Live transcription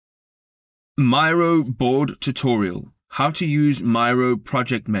Miro board tutorial. How to use Miro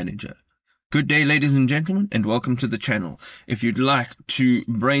project manager. Good day, ladies and gentlemen, and welcome to the channel. If you'd like to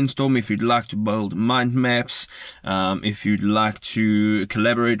brainstorm, if you'd like to build mind maps, if you'd like to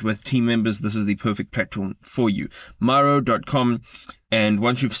collaborate with team members, this is the perfect platform for you. Miro.com. And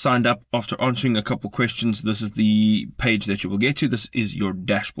once you've signed up, after answering a couple questions, this is the page that you will get to. This is your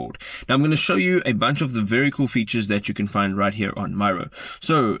dashboard. Now I'm going to show you a bunch of the very cool features that you can find right here on Miro.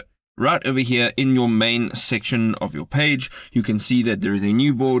 So right over here in your main section of your page, you can see that there is a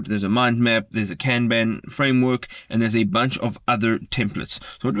new board, there's a mind map, there's a Kanban framework, and there's a bunch of other templates.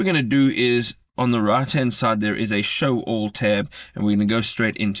 So what we're going to do is, on the right hand side, there is a show all tab, and we're going to go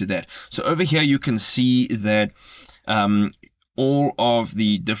straight into that. So over here you can see that all of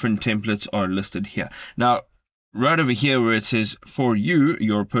the different templates are listed here. Now, right over here where it says for you,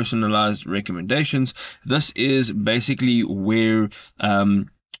 your personalized recommendations, this is basically where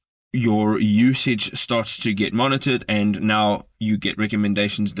your usage starts to get monitored, and now you get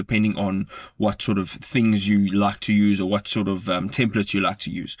recommendations depending on what sort of things you like to use or what sort of templates you like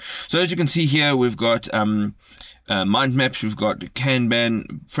to use. So as you can see here, we've got mind maps, we've got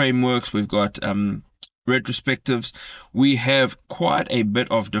Kanban frameworks, we've got retrospectives. We have quite a bit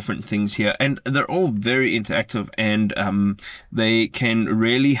of different things here, and they're all very interactive, and they can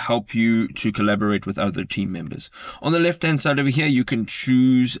really help you to collaborate with other team members. On the left hand side over here, you can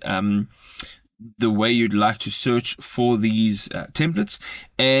choose the way you'd like to search for these templates,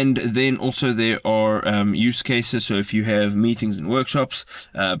 and then also there are use cases. So if you have meetings and workshops,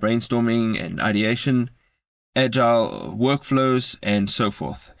 brainstorming and ideation, agile workflows, and so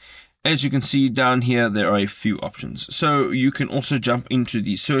forth. As you can see down here, there are a few options. So you can also jump into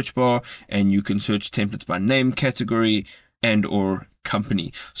the search bar and you can search templates by name, category, and or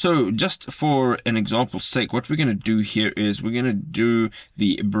company. So just for an example's sake, what we're going to do here is we're going to do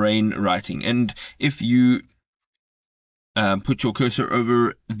the brain writing. And if you put your cursor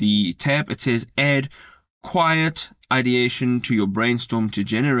over the tab, it says add quiet ideation to your brainstorm to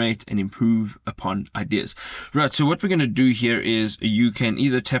generate and improve upon ideas. Right, so what we're going to do here is you can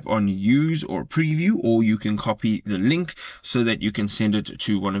either tap on use or preview, or you can copy the link so that you can send it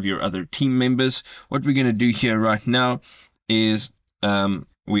to one of your other team members. What we're going to do here right now is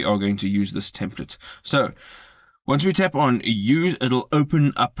we are going to use this template. So once we tap on use, it'll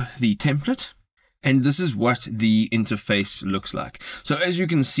open up the template. And this is what the interface looks like. So as you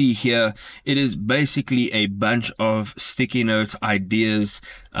can see here, it is basically a bunch of sticky note ideas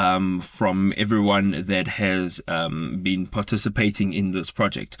from everyone that has been participating in this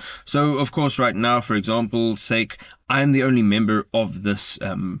project. So of course, right now, for example's sake, I'm the only member of this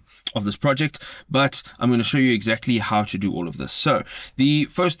project, but I'm going to show you exactly how to do all of this. So the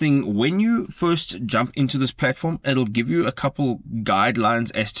first thing, when you first jump into this platform, it'll give you a couple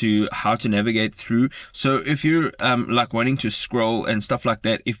guidelines as to how to navigate through. So if you're like wanting to scroll and stuff like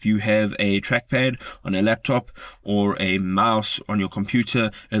that, if you have a trackpad on a laptop or a mouse on your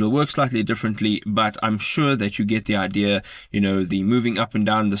computer, it'll work slightly differently, but I'm sure that you get the idea. You know, the moving up and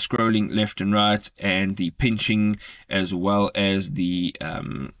down, the scrolling left and right, and the pinching, as well as the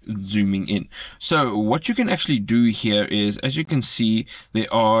zooming in. So what you can actually do here is, as you can see,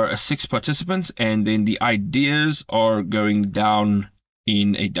 there are 6 participants, and then the ideas are going down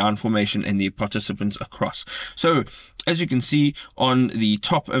in a down formation and the participants across. So as you can see on the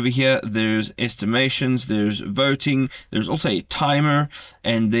top over here, there's estimations, there's voting, there's also a timer,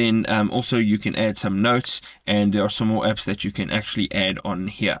 and then also you can add some notes, and there are some more apps that you can actually add on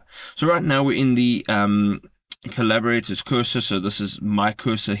here. So right now we're in the collaborators cursor, so this is my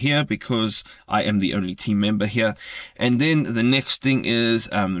cursor here because I am the only team member here. And then the next thing is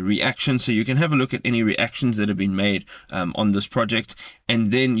reaction, so you can have a look at any reactions that have been made on this project.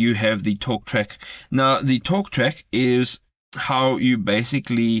 And then you have the talk track. Now the talk track is how you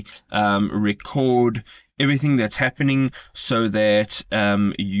basically record everything that's happening, so that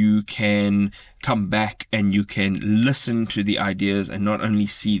you can come back and you can listen to the ideas and not only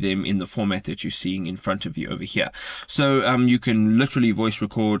see them in the format that you're seeing in front of you over here. So you can literally voice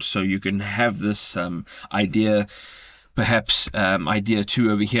record, so you can have this idea, perhaps idea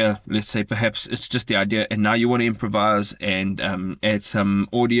 2 over here, let's say perhaps it's just the idea, and now you want to improvise and add some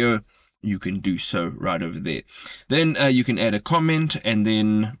audio. You can do so right over there. Then you can add a comment, and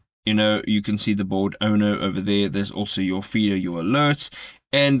then you can see the board owner over there. There's also your feeder, your alerts,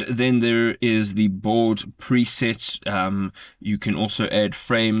 and then there is the board presets. You can also add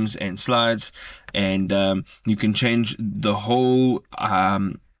frames and slides, and you can change the whole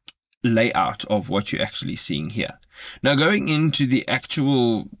layout of what you're actually seeing here. Now going into the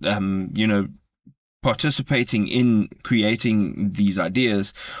actual participating in creating these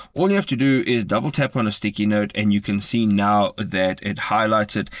ideas, all you have to do is double tap on a sticky note, and you can see now that it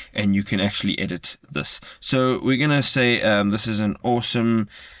highlighted and you can actually edit this. So we're going to say this is an awesome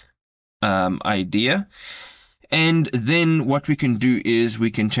idea. And then what we can do is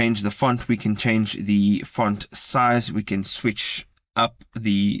we can change the font, we can change the font size, we can switch up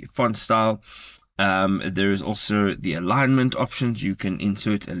the font style. There is also the alignment options. You can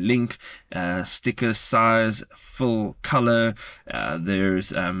insert a link, sticker size, full color. There's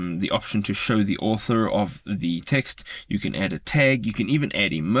the option to show the author of the text. You can add a tag. You can even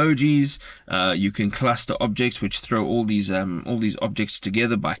add emojis. You can cluster objects, which throw all these objects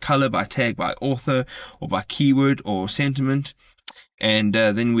together by color, by tag, by author, or by keyword or sentiment. And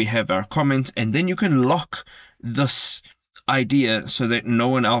then we have our comments, and then you can lock this idea so that no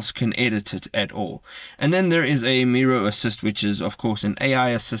one else can edit it at all. And then there is a Miro assist, which is of course an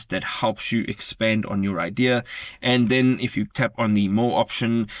AI assist that helps you expand on your idea. And then if you tap on the more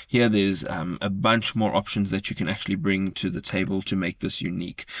option here, there's a bunch more options that you can actually bring to the table to make this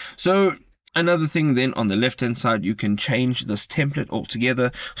unique. So another thing then, on the left hand side, you can change this template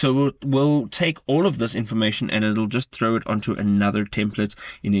altogether. So we'll take all of this information and it'll just throw it onto another template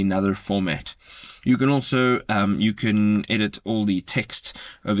in another format. You can also you can edit all the text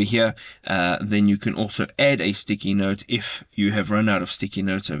over here. Then you can also add a sticky note if you have run out of sticky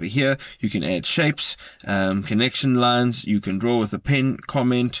notes over here. You can add shapes, connection lines. You can draw with a pen,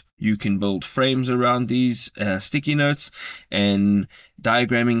 comment. You can build frames around these sticky notes and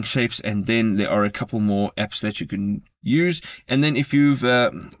diagramming shapes. And then there are a couple more apps that you can use. And then if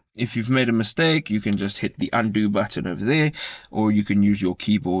you've made a mistake, you can just hit the undo button over there, or you can use your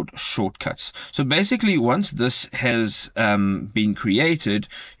keyboard shortcuts. So basically, once this has been created,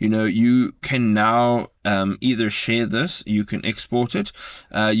 you can now either share this, you can export it,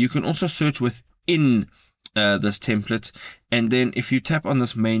 you can also search within this template. And then if you tap on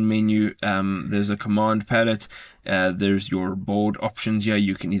this main menu, there's a command palette. There's your board options here.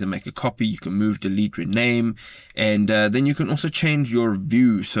 You can either make a copy, you can move, delete, rename, and then you can also change your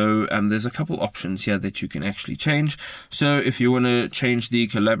view. So there's a couple options here that you can actually change. So if you want to change the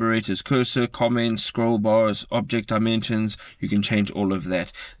collaborator's cursor, comments, scroll bars, object dimensions, you can change all of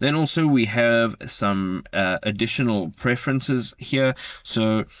that. Then also we have some additional preferences here.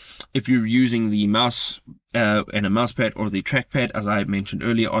 So if you're using the mouse and a mouse pad or the trackpad, as I mentioned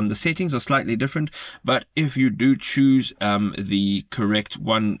earlier on, the settings are slightly different. But if you do choose the correct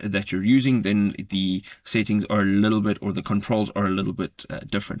one that you're using, then the settings are a little bit, or the controls are a little bit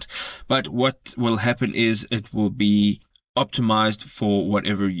different. But what will happen is it will be optimized for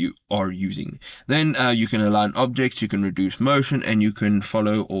whatever you are using. Then you can align objects, you can reduce motion, and you can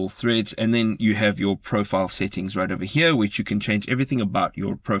follow all threads. And then you have your profile settings right over here, which you can change everything about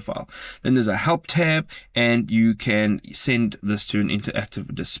your profile. Then there's a help tab, and you can send this to an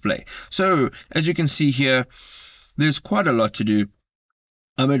interactive display. So as you can see here, there's quite a lot to do.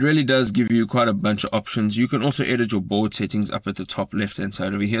 It really does give you quite a bunch of options. You can also edit your board settings up at the top left hand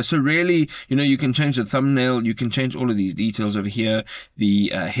side over here. So really, you can change the thumbnail, you can change all of these details over here, the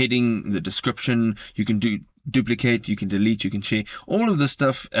heading, the description. You can duplicate, you can delete, you can share. All of this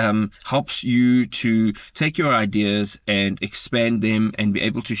stuff helps you to take your ideas and expand them and be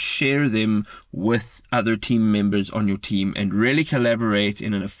able to share them with other team members on your team and really collaborate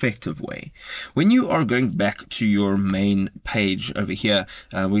in an effective way. When you are going back to your main page over here,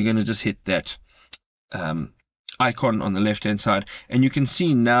 we're going to just hit that icon on the left hand side, and you can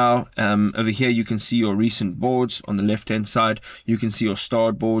see now over here you can see your recent boards on the left hand side. You can see your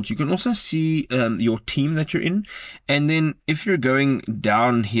starred boards. You can also see your team that you're in, and then if you're going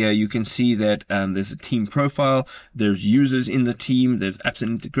down here, you can see that there's a team profile, there's users in the team, there's apps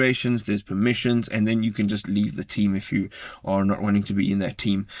and integrations, there's permissions, and then you can just leave the team if you are not wanting to be in that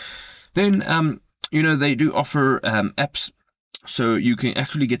team. Then they do offer apps, so you can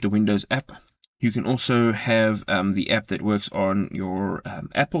actually get the Windows app. You can also have the app that works on your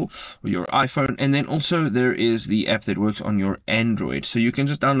Apple or your iPhone, and then also there is the app that works on your Android. So you can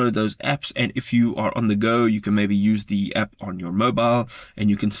just download those apps, and if you are on the go, you can maybe use the app on your mobile, and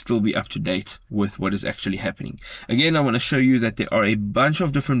you can still be up to date with what is actually happening. Again, I want to show you that there are a bunch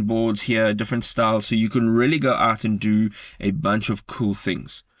of different boards here, different styles, so you can really go out and do a bunch of cool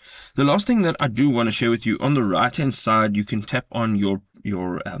things. The last thing that I do want to share with you, on the right hand side, you can tap on your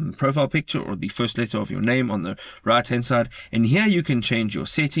profile picture or the first letter of your name on the right hand side, and here you can change your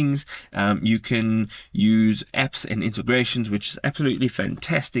settings. You can use apps and integrations, which is absolutely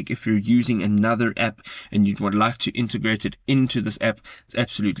fantastic. If you're using another app and you would like to integrate it into this app, it's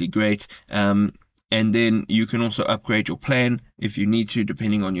absolutely great. and then you can also upgrade your plan if you need to,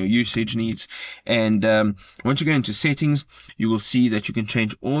 depending on your usage needs. And once you go into settings, you will see that you can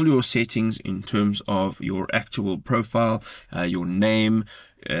change all your settings in terms of your actual profile, your name,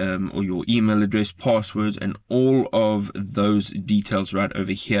 or your email address, passwords, and all of those details right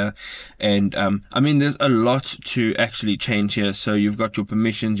over here. And I mean, there's a lot to actually change here. So you've got your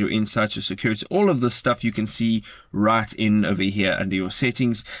permissions, your insights, your security, all of this stuff you can see right in over here under your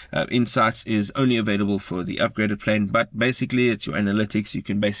settings. Insights is only available for the upgraded plan, but basically it's your analytics. You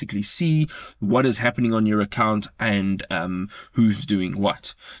can basically see what is happening on your account and who's doing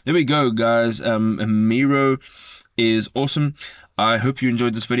what. There we go, guys. Miro is awesome. I hope you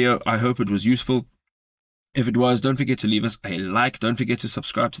enjoyed this video. I hope it was useful. If it was, don't forget to leave us a like. Don't forget to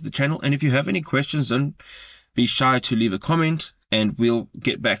subscribe to the channel. And if you have any questions, don't be shy to leave a comment, and we'll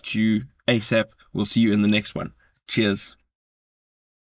get back to you ASAP. We'll see you in the next one. Cheers.